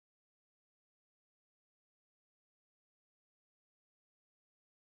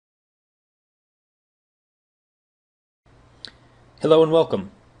Hello and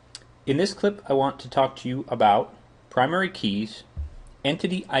welcome. In this clip, I want to talk to you about primary keys,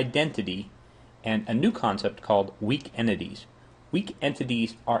 entity identity, and a new concept called weak entities. Weak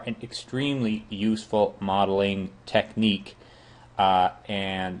entities are an extremely useful modeling technique,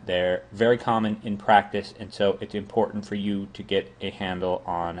 and they're very common in practice, and so it's important for you to get a handle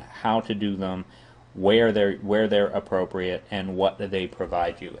on how to do them, where they're appropriate, and what they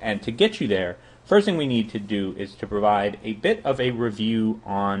provide you. And to get you there, first thing we need to do is to provide a bit of a review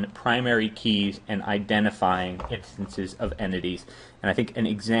on primary keys and identifying instances of entities. And I think an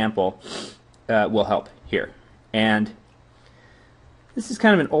example will help here. And this is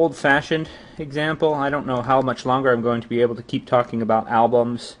kind of an old-fashioned example. I don't know how much longer I'm going to be able to keep talking about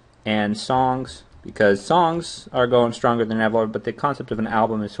albums and songs, because songs are going stronger than ever, but the concept of an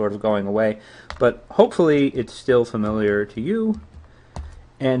album is sort of going away. But hopefully it's still familiar to you.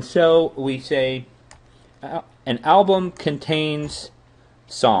 And so we say an album contains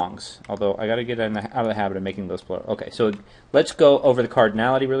songs, although I got to get out of the habit of making those plural. Okay, so let's go over the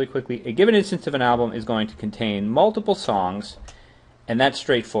cardinality really quickly. A given instance of an album is going to contain multiple songs, and that's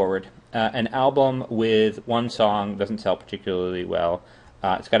straightforward. An album with one song doesn't sell particularly well.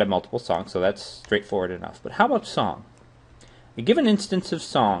 It's got to have multiple songs, so that's straightforward enough. But how about song? A given instance of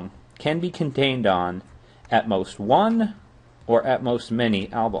song can be contained on at most one or at most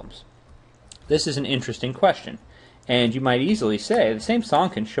many albums. This is an interesting question, and you might easily say the same song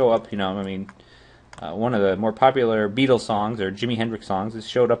can show up, one of the more popular Beatles songs or Jimi Hendrix songs has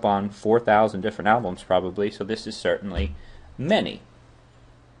showed up on 4,000 different albums probably, so this is certainly many.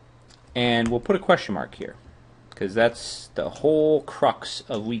 And we'll put a question mark here, because that's the whole crux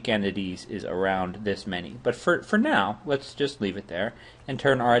of weak entities is around this many. But for now, let's just leave it there and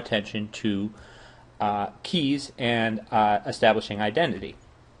turn our attention to keys and establishing identity.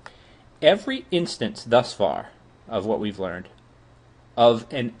 Every instance thus far of what we've learned of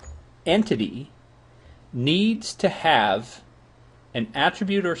an entity needs to have an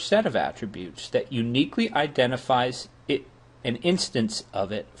attribute or set of attributes that uniquely identifies it, an instance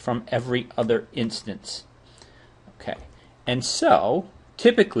of it, from every other instance. Okay, and so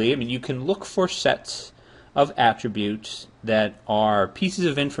typically, you can look for sets of attributes that are pieces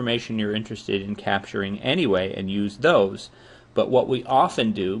of information you're interested in capturing anyway and use those. But what we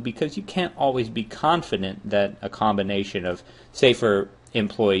often do, because you can't always be confident that a combination of, say for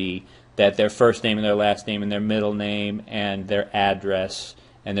employee, that their first name and their last name and their middle name and their address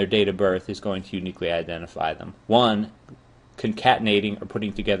and their date of birth is going to uniquely identify them. One, concatenating or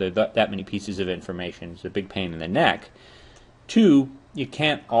putting together that many pieces of information is a big pain in the neck. Two, you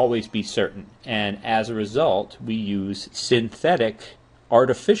can't always be certain, and as a result, we use synthetic,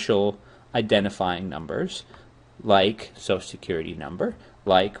 artificial identifying numbers, like Social Security number,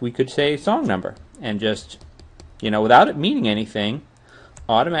 like we could say song number, and just, without it meaning anything,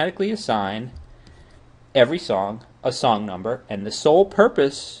 automatically assign every song a song number, and the sole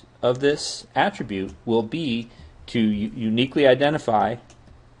purpose of this attribute will be to uniquely identify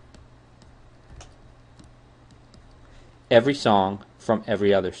every song from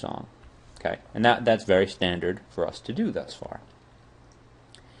every other song. Okay, and that's very standard for us to do thus far.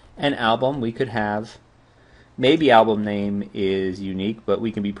 An album, we could have, maybe album name is unique, but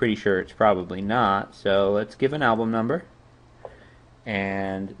we can be pretty sure it's probably not. So let's give an album number,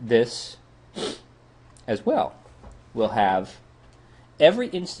 and this as well will have every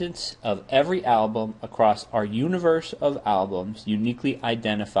instance of every album across our universe of albums uniquely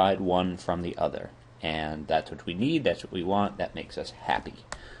identified one from the other. And that's what we need, that's what we want, that makes us happy.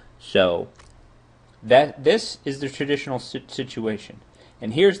 So this is the traditional situation.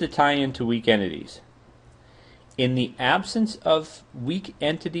 And here's the tie-in to weak entities. In the absence of weak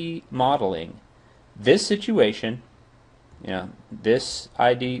entity modeling, this situation, this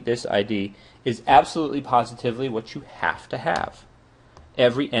ID is absolutely positively what you have to have.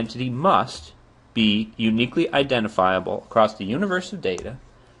 Every entity must be uniquely identifiable across the universe of data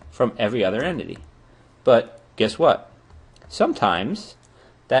from every other entity. But guess what? Sometimes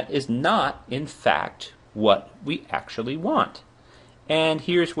that is not, in fact, what we actually want. And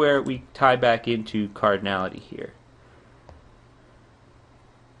here's where we tie back into cardinality here.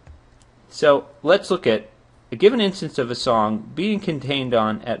 So let's look at a given instance of a song being contained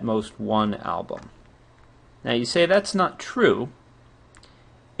on at most one album. Now you say that's not true,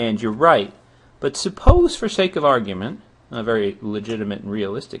 and you're right, but suppose for sake of argument, a very legitimate and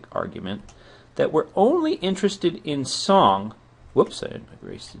realistic argument, that we're only interested in song, whoops, I didn't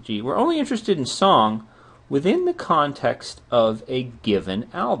erase the G, we're only interested in song within the context of a given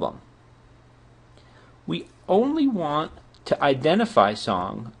album. We only want to identify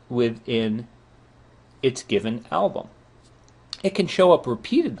song within its given album. It can show up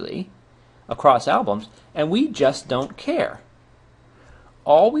repeatedly across albums, and we just don't care.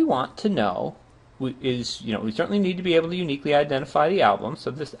 All we want to know is, we certainly need to be able to uniquely identify the album, so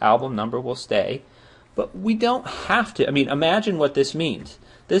this album number will stay, but we don't have to. I mean, imagine what this means.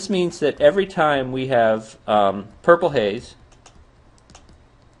 This means that every time we have Purple Haze,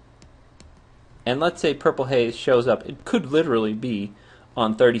 and let's say Purple Haze shows up, it could literally be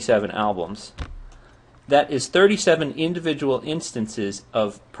on 37 albums. That is 37 individual instances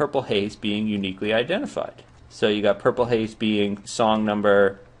of Purple Haze being uniquely identified. So you got Purple Haze being song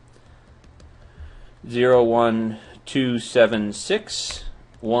number 01276,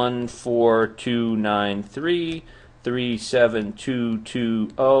 14293,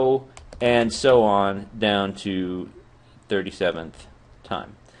 37220, and so on down to 37th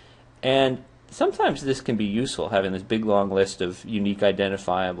time. And sometimes this can be useful, having this big long list of uniquely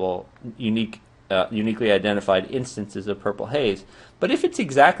identified instances of Purple Haze. But if it's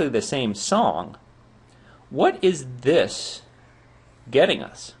exactly the same song, what is this getting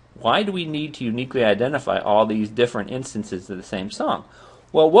us? Why do we need to uniquely identify all these different instances of the same song?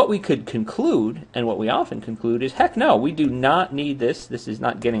 Well, what we could conclude, and what we often conclude, is heck no, we do not need this. This is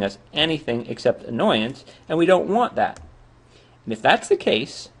not getting us anything except annoyance, and we don't want that. And if that's the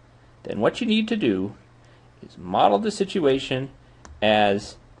case, then what you need to do is model the situation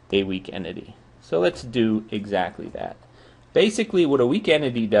as a weak entity. So let's do exactly that. Basically, what a weak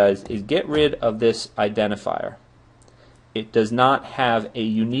entity does is get rid of this identifier. It does not have a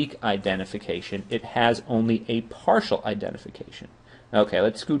unique identification. It has only a partial identification. Okay,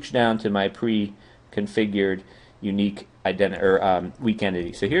 let's scooch down to my pre-configured unique weak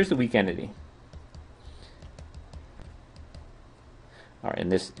entity. So here's the weak entity. All right,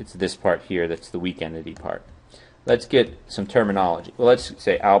 and it's this part here that's the weak entity part. Let's get some terminology. Well, let's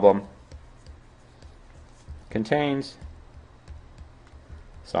say album contains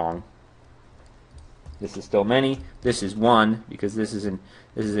song. This is still many. This is one because this is an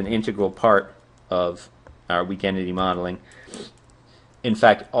integral part of our weak entity modeling. In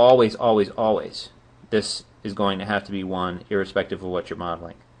fact, always, always, always, this is going to have to be one, irrespective of what you're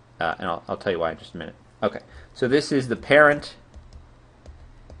modeling. And I'll tell you why in just a minute. Okay, so this is the parent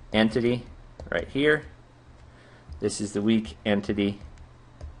entity right here. This is the weak entity.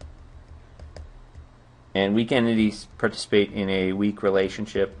 And weak entities participate in a weak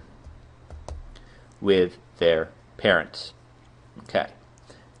relationship with their parents. Okay.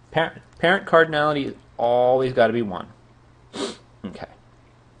 Parent cardinality has always got to be 1. Okay.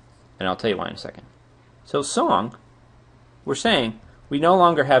 And I'll tell you why in a second. So song, we're saying we no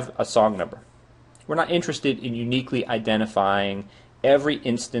longer have a song number. We're not interested in uniquely identifying every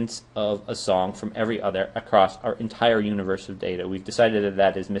instance of a song from every other across our entire universe of data. We've decided that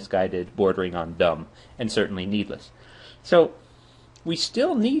that is misguided, bordering on dumb, and certainly needless. So we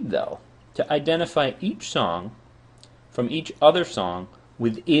still need, though, to identify each song from each other song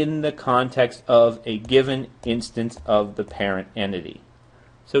within the context of a given instance of the parent entity.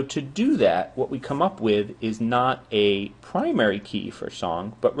 So to do that, what we come up with is not a primary key for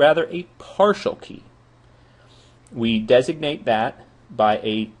song, but rather a partial key. We designate that by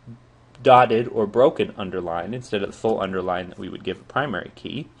a dotted or broken underline instead of the full underline that we would give a primary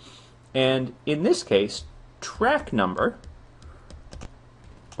key. And in this case, track number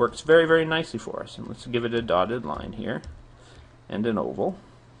works very, very nicely for us. And let's give it a dotted line here and an oval.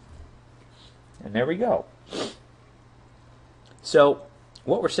 And there we go. So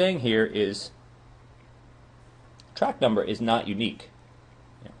what we're saying here is track number is not unique.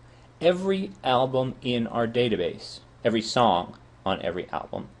 Every album in our database, every song on every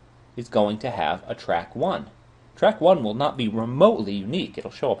album, is going to have a track 1. Track 1 will not be remotely unique.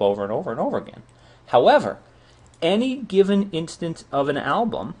 It'll show up over and over and over again. However, any given instance of an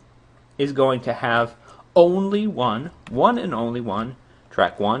album is going to have only one and only one,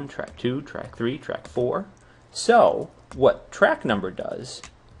 track 1, track 2, track 3, track 4. So what track number does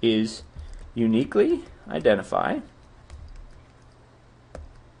is uniquely identify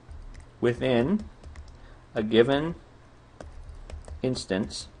within a given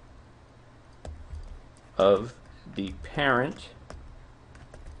instance of the parent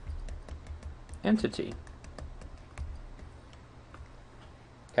entity.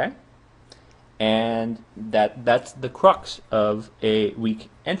 Okay? And that's the crux of a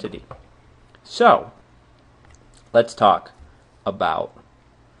weak entity. So, let's talk about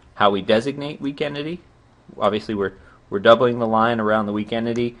how we designate weak entity. Obviously, we're doubling the line around the weak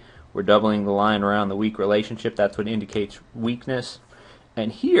entity. We're doubling the line around the weak relationship. That's what indicates weakness.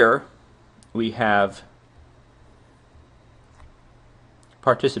 And here we have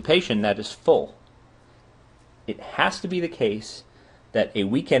participation that is full it has to be the case that a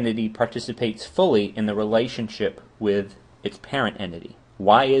weak entity participates fully in the relationship with its parent entity.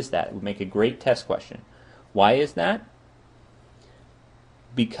 Why is that? It would make a great test question. Why is that?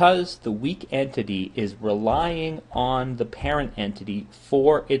 Because the weak entity is relying on the parent entity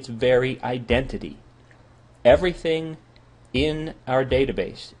for its very identity. Everything in our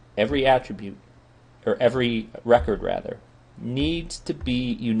database, every attribute, or every record rather, needs to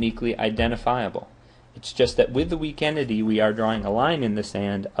be uniquely identifiable. It's just that with the weak entity, we are drawing a line in the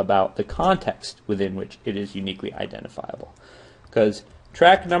sand about the context within which it is uniquely identifiable. Because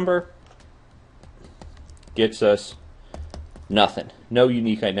track number gets us nothing, no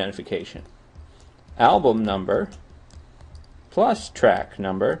unique identification. Album number plus track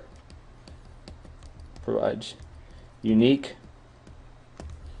number provides unique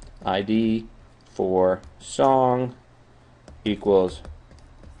ID for song equals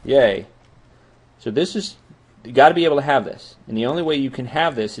yay. So this is, you got to be able to have this. And the only way you can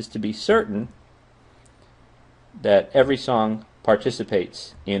have this is to be certain that every song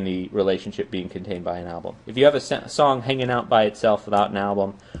participates in the relationship being contained by an album. If you have a song hanging out by itself without an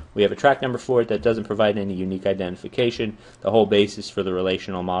album, we have a track number for it that doesn't provide any unique identification. The whole basis for the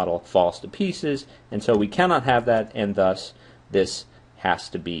relational model falls to pieces, and so we cannot have that, and thus this has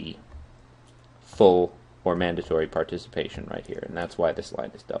to be full or mandatory participation right here, and that's why this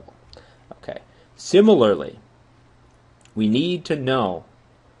line is double. Okay. Similarly, we need to know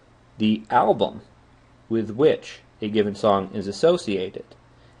the album with which a given song is associated.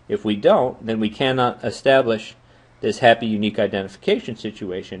 If we don't, then we cannot establish this happy unique identification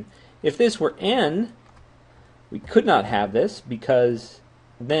situation. If this were N, we could not have this because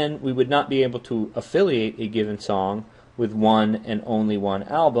then we would not be able to affiliate a given song with one and only one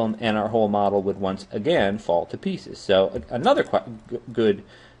album, and our whole model would once again fall to pieces. So another good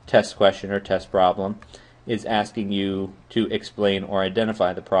test question or test problem is asking you to explain or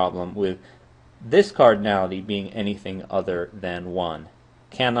identify the problem with this cardinality being anything other than 1.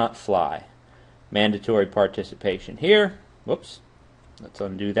 Cannot fly. Mandatory participation here. Whoops. Let's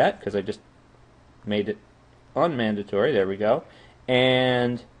undo that because I just made it unmandatory. There we go.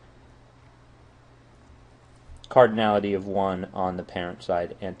 And cardinality of 1 on the parent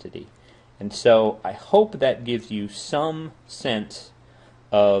side entity. And so I hope that gives you some sense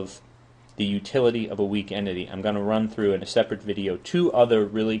of the utility of a weak entity. I'm going to run through in a separate video 2 other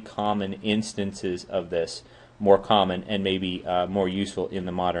really common instances of this, more common and maybe more useful in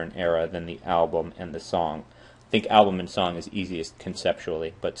the modern era than the album and the song. I think album and song is easiest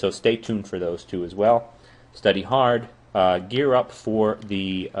conceptually, but so stay tuned for those 2 as well. Study hard, gear up for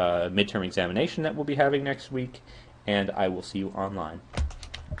the midterm examination that we'll be having next week, and I will see you online.